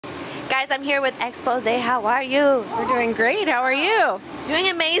Guys, I'm here with Expose. How are you? We're doing great. How are you? Doing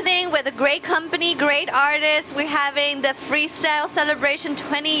amazing with a great company, great artists. We're having the FreeStyle celebration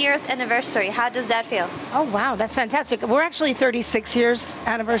 20th anniversary. How does that feel? Oh, wow. That's fantastic. We're actually 36 years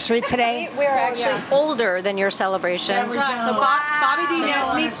anniversary today. We're actually older than your celebration. That's right. So Bobby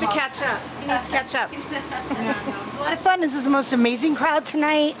D needs to catch up. He needs to catch up. It's a lot of fun. This is the most amazing crowd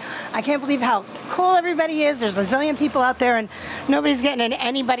tonight. I can't believe how cool everybody is. There's a zillion people out there and nobody's getting in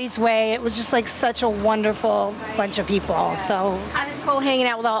anybody's way. It was just like such a wonderful bunch of people. So Kind of cool hanging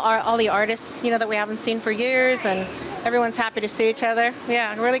out with all the artists, that we haven't seen for years, and everyone's happy to see each other.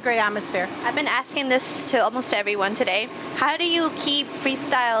 Yeah, really great atmosphere. I've been asking this to almost everyone today. How do you keep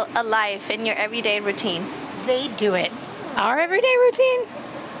freestyle alive in your everyday routine? they do it. Our everyday routine?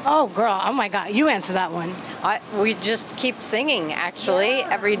 Oh, girl. Oh, my God. You answer that one. We just keep singing, actually,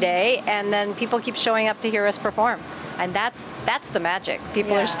 every day, and then people keep showing up to hear us perform. And that's the magic.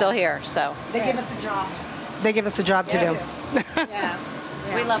 People are still here, so. They give us a job. They give us a job to do. Yeah.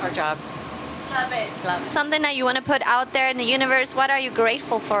 We love our job. Love it. Love it. Something that you want to put out there in the universe. What are you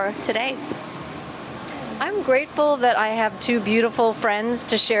grateful for today? I'm grateful that I have two beautiful friends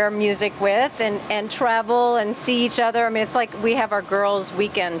to share music with and travel and see each other. I mean, it's like we have our girls'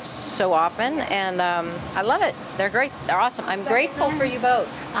 weekends so often, and I love it. They're great. They're awesome. I'm grateful for you both.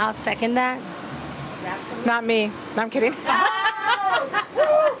 I'll second that. Not me. No, I'm kidding.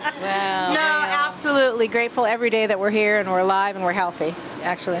 Well, No, absolutely grateful every day that we're here and we're alive and we're healthy,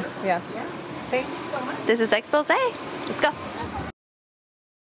 actually. Yeah. Thank you so much. This is Expose. Let's go.